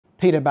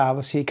Peter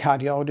Barlis here,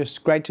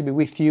 cardiologist. Great to be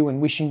with you and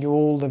wishing you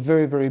all the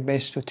very, very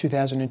best for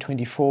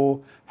 2024.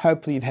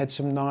 Hopefully you've had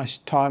some nice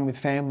time with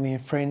family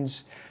and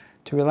friends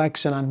to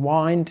relax and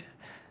unwind.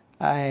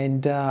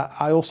 And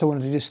I also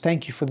wanted to just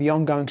thank you for the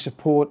ongoing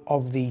support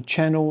of the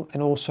channel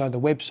and also the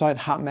website,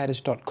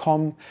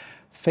 heartmatters.com.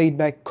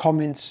 Feedback,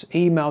 comments,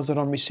 emails that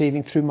I'm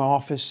receiving through my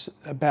office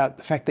about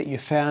the fact that you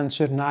found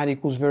certain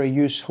articles very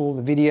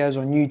useful. The videos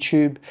on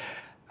YouTube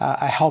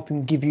are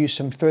helping give you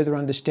some further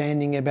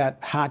understanding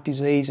about heart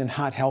disease and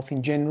heart health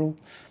in general.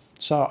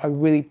 So I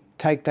really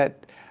take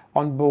that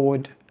on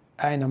board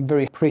and I'm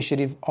very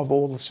appreciative of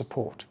all the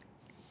support.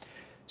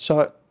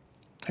 So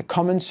a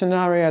common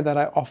scenario that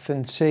I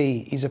often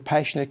see is a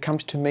patient that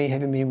comes to me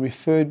having been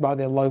referred by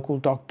their local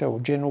doctor or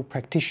general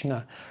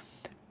practitioner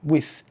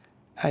with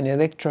an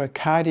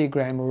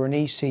electrocardiogram or an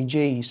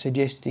ECG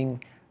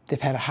suggesting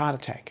they've had a heart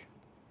attack.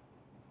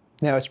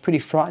 Now, it's pretty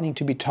frightening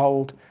to be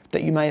told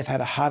that you may have had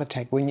a heart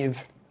attack when you've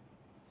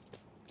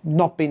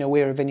not been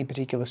aware of any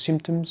particular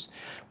symptoms.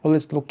 Well,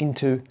 let's look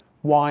into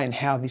why and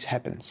how this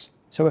happens.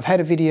 So we've had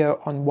a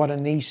video on what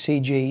an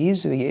ECG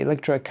is. The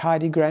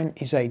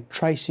electrocardiogram is a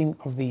tracing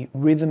of the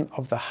rhythm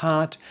of the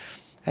heart,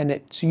 and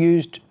it's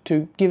used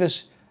to give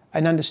us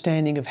an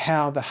understanding of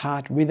how the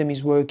heart rhythm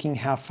is working,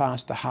 how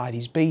fast the heart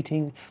is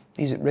beating,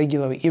 is it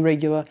regular or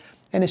irregular,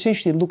 and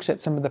essentially looks at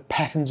some of the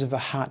patterns of the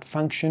heart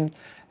function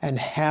and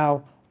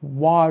how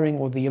wiring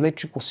or the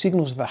electrical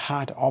signals of the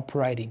heart are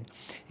operating.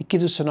 It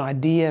gives us an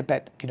idea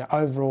about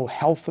overall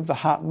health of the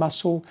heart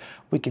muscle.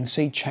 We can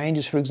see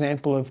changes, for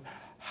example, of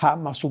heart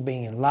muscle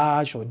being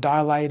enlarged or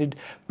dilated.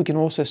 We can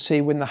also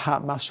see when the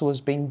heart muscle has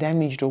been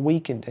damaged or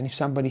weakened, and if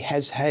somebody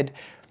has had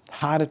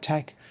heart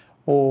attack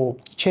or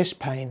chest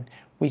pain,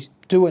 we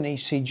do an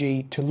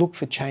ECG to look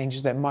for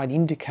changes that might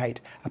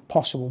indicate a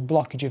possible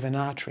blockage of an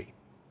artery.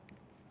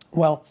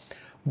 Well,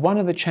 one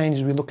of the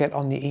changes we look at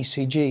on the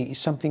ECG is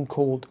something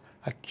called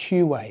a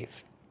Q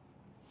wave.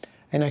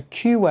 And a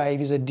Q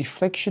wave is a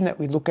deflection that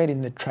we look at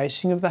in the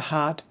tracing of the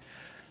heart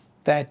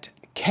that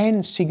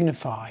can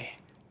signify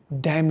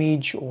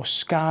damage or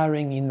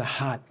scarring in the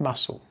heart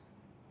muscle.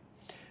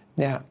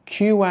 Now,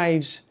 Q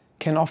waves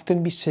can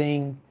often be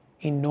seen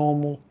in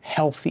normal,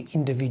 healthy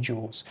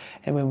individuals.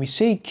 And when we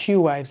see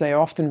Q waves, they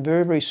are often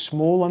very, very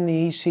small on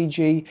the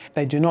ECG.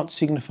 They do not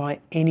signify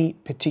any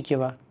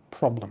particular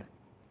problem.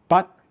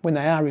 But when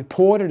they are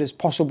reported as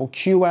possible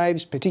Q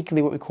waves,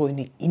 particularly what we call in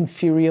the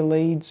inferior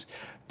leads,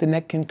 then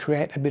that can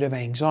create a bit of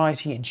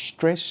anxiety and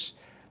stress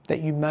that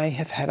you may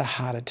have had a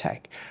heart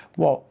attack.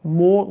 Well,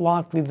 more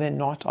likely than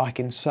not, I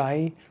can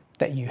say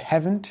that you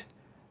haven't,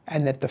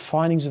 and that the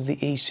findings of the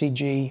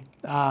ECG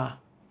are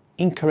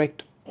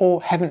incorrect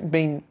or haven't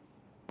been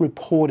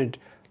reported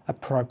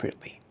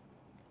appropriately.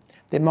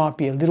 There might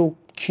be a little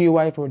Q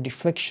wave or a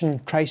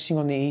deflection tracing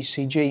on the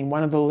ECG in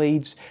one of the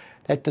leads.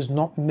 That does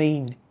not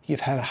mean you've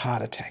had a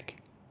heart attack.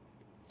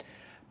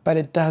 But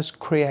it does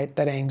create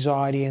that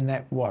anxiety and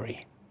that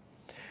worry.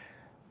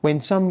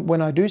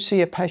 When I do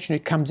see a patient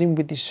who comes in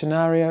with this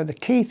scenario, the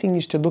key thing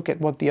is to look at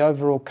what the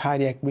overall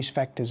cardiac risk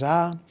factors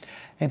are,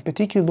 and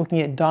particularly looking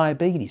at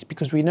diabetes,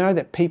 because we know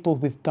that people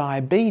with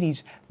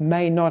diabetes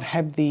may not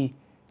have the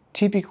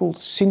typical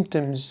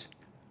symptoms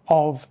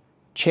of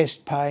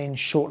chest pain,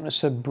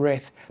 shortness of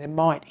breath. They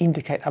might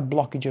indicate a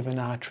blockage of an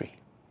artery.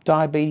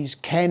 Diabetes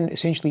can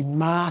essentially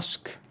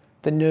mask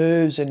the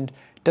nerves and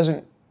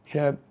doesn't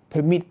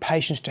permit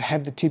patients to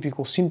have the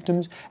typical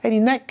symptoms. And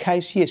in that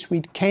case, yes,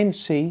 we can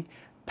see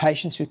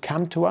patients who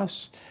come to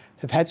us,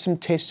 who've had some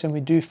tests, and we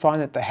do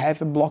find that they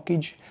have a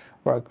blockage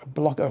or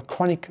a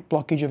chronic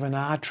blockage of an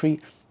artery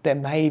that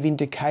may have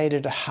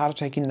indicated a heart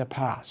attack in the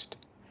past.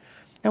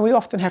 And we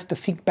often have to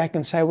think back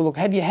and say, well, look,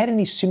 have you had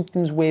any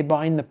symptoms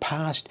whereby in the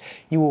past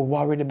you were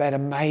worried about a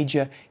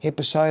major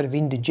episode of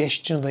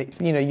indigestion,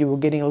 that you were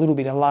getting a little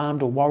bit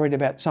alarmed or worried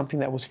about something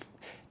that was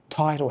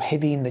tight or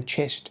heavy in the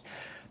chest?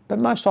 But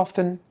most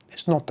often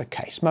it's not the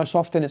case. Most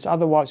often it's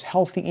otherwise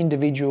healthy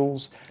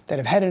individuals that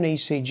have had an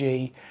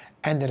ECG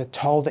and that are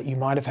told that you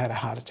might have had a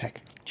heart attack.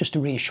 Just to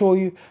reassure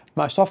you,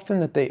 most often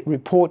that the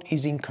report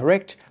is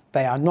incorrect.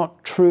 They are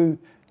not true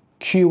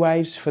Q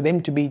waves. For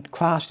them to be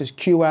classed as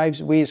Q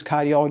waves, we as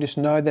cardiologists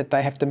know that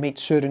they have to meet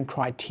certain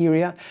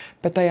criteria,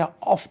 but they are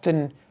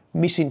often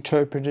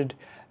misinterpreted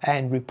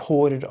and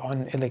reported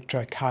on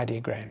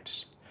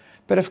electrocardiograms.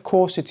 But of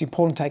course, it's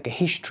important to take a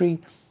history.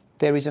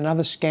 There is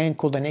another scan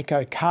called an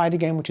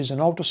echocardiogram, which is an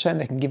ultrasound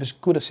that can give us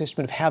good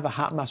assessment of how the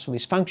heart muscle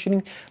is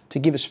functioning, to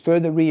give us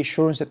further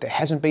reassurance that there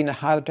hasn't been a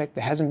heart attack,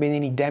 there hasn't been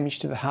any damage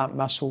to the heart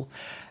muscle.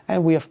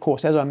 And we, of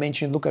course, as I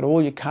mentioned, look at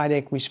all your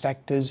cardiac risk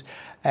factors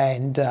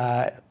and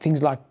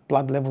things like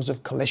blood levels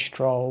of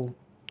cholesterol,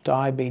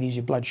 diabetes,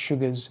 your blood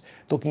sugars,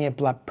 looking at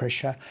blood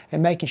pressure,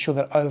 and making sure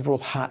that overall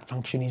heart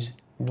function is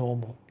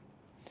normal.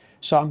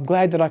 So I'm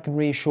glad that I can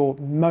reassure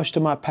most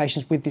of my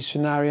patients with this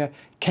scenario.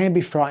 Can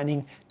be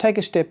frightening. Take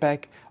a step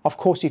back. Of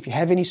course, if you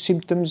have any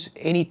symptoms,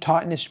 any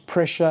tightness,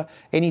 pressure,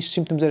 any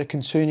symptoms that are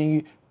concerning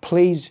you,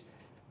 please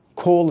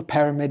call the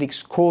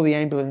paramedics, call the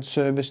ambulance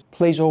service.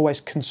 Please always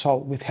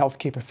consult with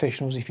healthcare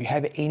professionals if you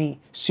have any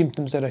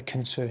symptoms that are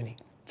concerning.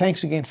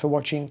 Thanks again for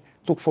watching.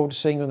 Look forward to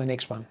seeing you on the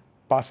next one.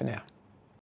 Bye for now.